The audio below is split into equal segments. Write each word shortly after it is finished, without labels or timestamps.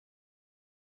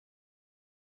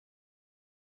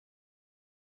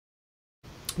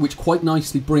which quite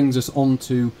nicely brings us on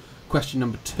to question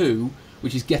number 2,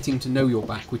 which is getting to know your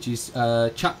back, which is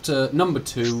chapter number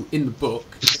 2 in the book.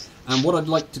 And what I'd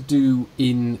like to do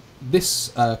in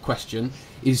this question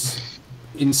is,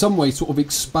 in some ways, sort of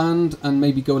expand and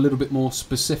maybe go a little bit more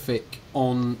specific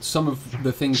on some of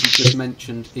the things you just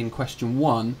mentioned in question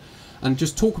 1, and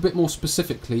just talk a bit more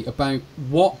specifically about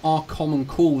what are common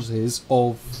causes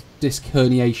of disc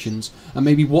herniations, and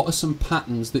maybe what are some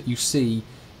patterns that you see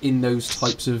in those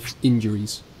types of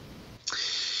injuries.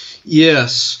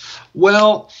 Yes.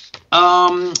 Well,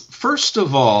 first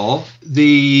of all,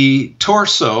 the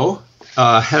torso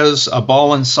has a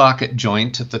ball and socket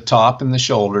joint at the top in the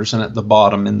shoulders and at the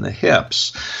bottom in the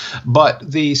hips.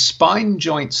 But the spine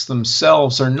joints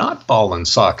themselves are not ball and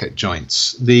socket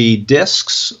joints. The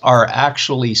discs are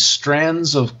actually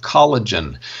strands of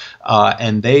collagen,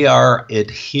 and they are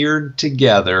adhered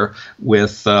together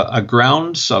with a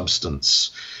ground substance.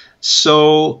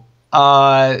 So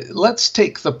let's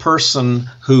take the person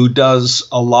who does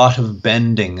a lot of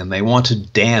bending and they want to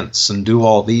dance and do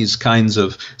all these kinds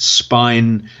of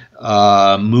spine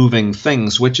moving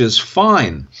things, which is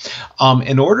fine.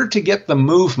 In order to get the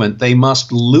movement, they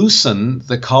must loosen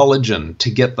the collagen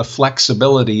to get the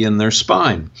flexibility in their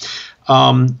spine.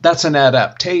 That's an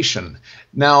adaptation.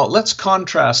 Now, let's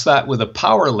contrast that with a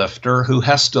power lifter who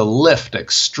has to lift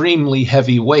extremely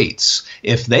heavy weights.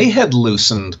 If they had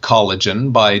loosened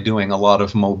collagen by doing a lot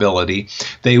of mobility,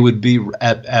 they would be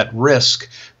at risk,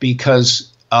 because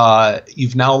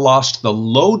you've now lost the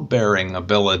load-bearing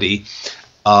ability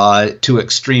to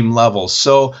extreme levels.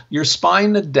 So your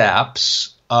spine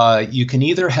adapts. You can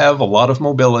either have a lot of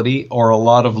mobility or a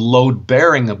lot of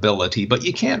load-bearing ability, but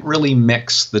you can't really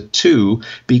mix the two,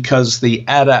 because the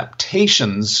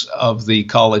adaptations of the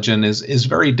collagen is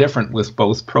very different with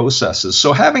both processes.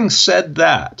 So having said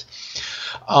that,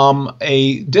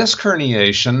 a disc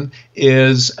herniation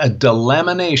is a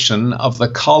delamination of the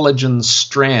collagen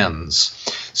strands.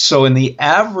 So in the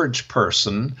average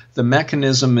person, the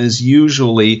mechanism is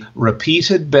usually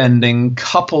repeated bending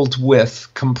coupled with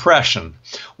compression.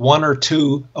 One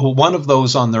of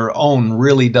those on their own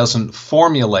really doesn't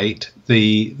formulate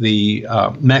the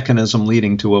mechanism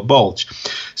leading to a bulge.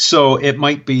 So it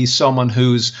might be someone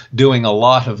who's doing a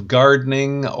lot of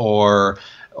gardening or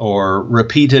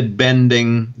repeated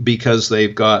bending because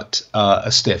they've got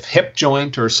a stiff hip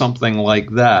joint or something like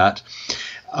that.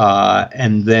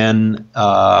 And then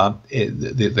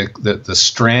the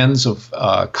strands of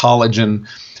collagen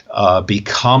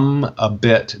become a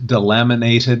bit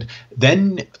delaminated.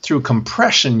 Then through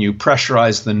compression, you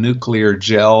pressurize the nuclear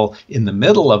gel in the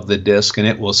middle of the disc, and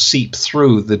it will seep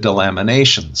through the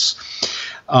delaminations.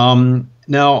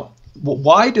 Now,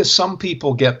 why do some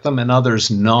people get them and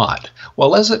others not?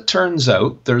 Well, as it turns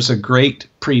out, there's a great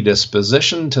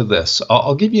predisposition to this.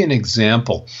 I'll give you an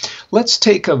example. Let's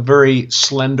take a very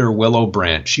slender willow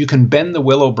branch. You can bend the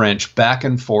willow branch back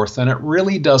and forth, and it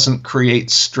really doesn't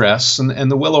create stress,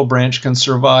 and the willow branch can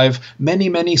survive many,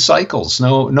 many cycles,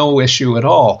 no issue at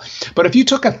all. But if you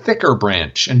took a thicker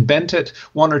branch and bent it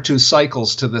 1 or 2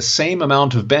 cycles to the same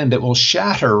amount of bend, it will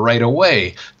shatter right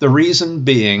away. The reason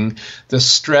being, the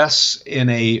stress in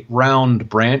a round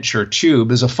branch or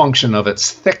tube is a function of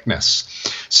its thickness.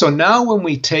 So now when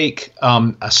we take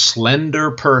a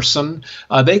slender person,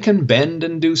 they can bend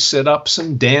and do sit-ups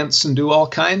and dance and do all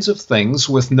kinds of things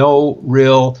with no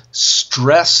real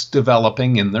stress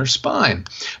developing in their spine.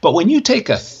 But when you take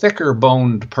a thicker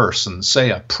boned person, say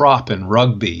a prop in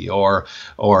rugby or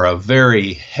a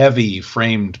very heavy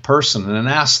framed person, and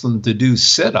ask them to do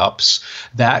sit-ups,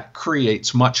 that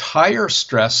creates much higher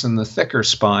stress in the thicker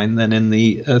spine than in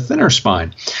the thinner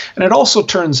spine. And it also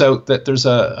turns out that there's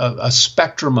a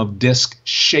spectrum of disc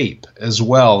shape as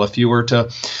well. If you were to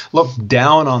look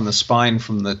down on the spine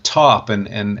from the top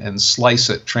and slice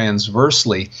it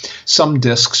transversely, some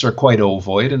discs are quite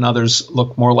ovoid and others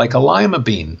look more like a lima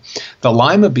bean. The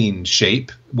lima bean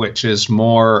shape, which is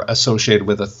more associated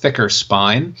with a thicker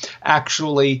spine,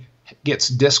 actually gets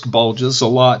disc bulges a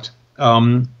lot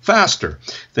faster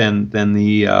than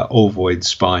the ovoid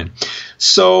spine.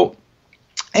 So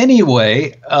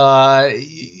anyway,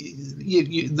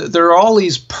 there are all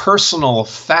these personal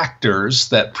factors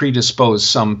that predispose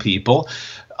some people,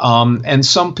 and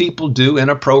some people do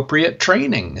inappropriate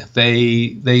training.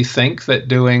 They think that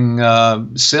doing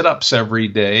sit-ups every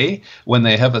day when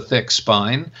they have a thick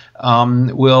spine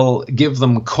will give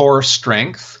them core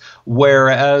strength,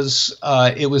 whereas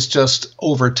it was just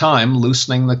over time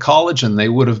loosening the collagen. They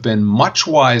would have been much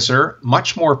wiser,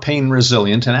 much more pain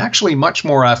resilient, and actually much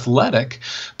more athletic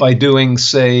by doing,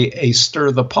 say, a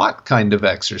stir the pot kind of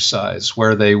exercise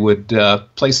where they would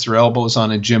place their elbows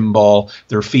on a gym ball,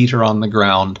 their feet are on the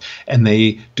ground, and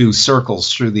they do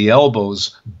circles through the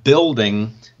elbows,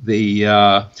 building the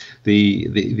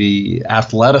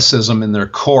athleticism in their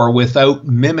core without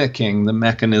mimicking the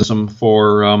mechanism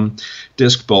for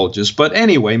disc bulges. But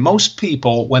anyway, most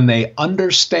people, when they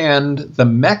understand the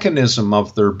mechanism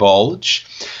of their bulge,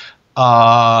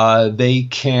 they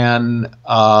can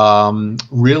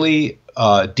really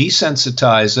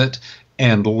desensitize it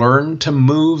and learn to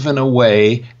move in a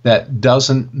way that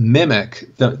doesn't mimic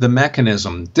the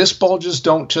mechanism. Disc bulges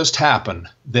don't just happen.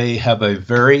 They have a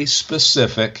very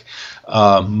specific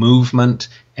movement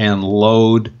and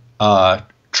load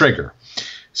trigger.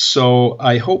 So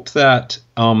I hope that,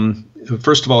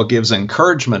 first of all, gives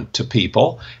encouragement to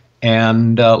people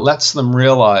and lets them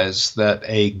realize that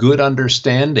a good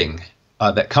understanding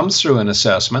that comes through an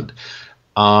assessment,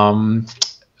 and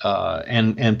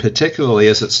particularly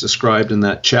as it's described in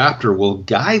that chapter, will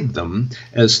guide them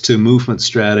as to movement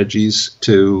strategies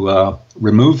to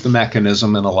remove the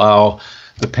mechanism and allow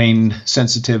the pain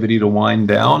sensitivity to wind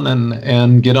down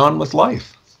and get on with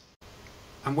life.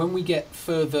 And when we get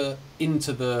further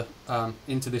into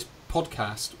this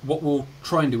podcast, what we'll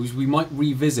try and do is we might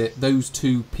revisit those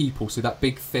two people, so that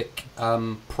big thick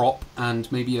prop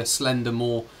and maybe a slender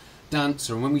more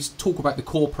dancer. And when we talk about the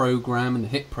core program and the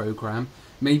HIT program,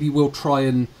 maybe we'll try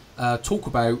and talk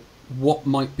about what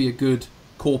might be a good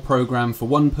core program for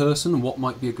one person and what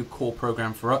might be a good core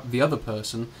program for the other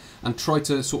person, and try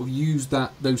to sort of use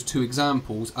those two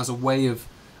examples as a way of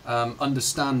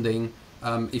understanding,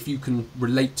 if you can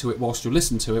relate to it whilst you're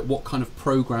listening to it, what kind of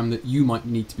program that you might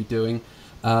need to be doing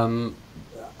out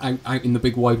in the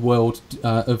big wide world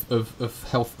of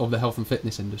the health and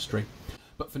fitness industry.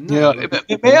 But for now,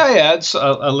 may I add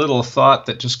a little thought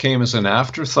that just came as an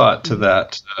afterthought to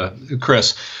that,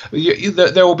 Chris?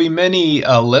 There will be many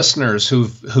listeners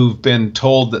who've been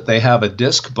told that they have a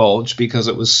disc bulge because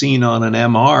it was seen on an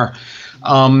MR.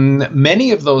 Many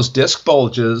of those disc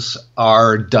bulges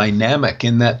are dynamic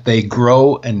in that they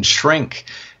grow and shrink.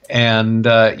 And,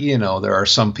 there are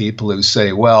some people who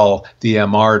say, well, the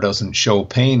MR doesn't show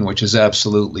pain, which is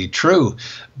absolutely true.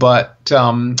 But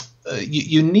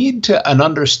you need an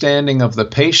understanding of the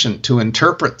patient to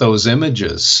interpret those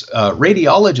images.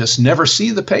 Radiologists never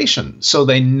see the patient, so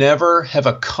they never have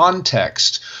a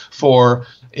context for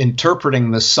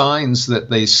interpreting the signs that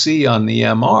they see on the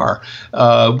MR.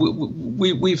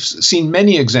 We've seen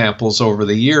many examples over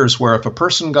the years where if a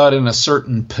person got in a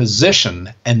certain position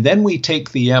and then we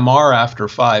take the MR after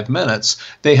 5 minutes,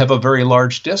 they have a very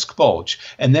large disc bulge.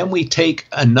 And then we take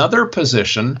another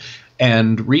position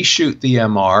and reshoot the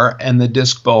MR, and the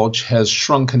disc bulge has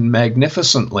shrunken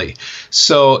magnificently.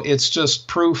 So it's just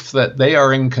proof that they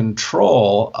are in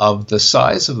control of the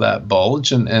size of that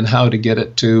bulge and how to get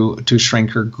it to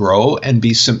shrink or grow and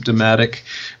be symptomatic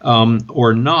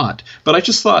or not. But I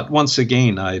just thought, once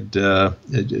again, I'd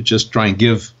just try and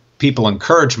give people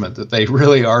encouragement that they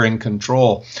really are in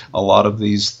control. A lot of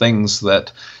these things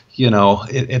that,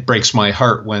 it breaks my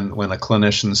heart when a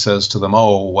clinician says to them,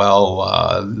 oh,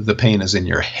 well, the pain is in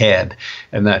your head.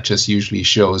 And that just usually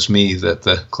shows me that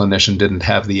the clinician didn't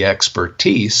have the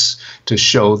expertise to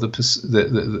show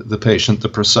the patient the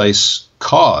precise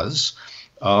cause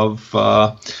of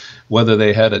whether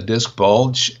they had a disc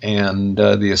bulge and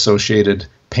the associated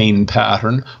pain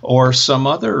pattern or some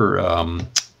other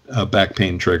back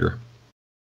pain trigger.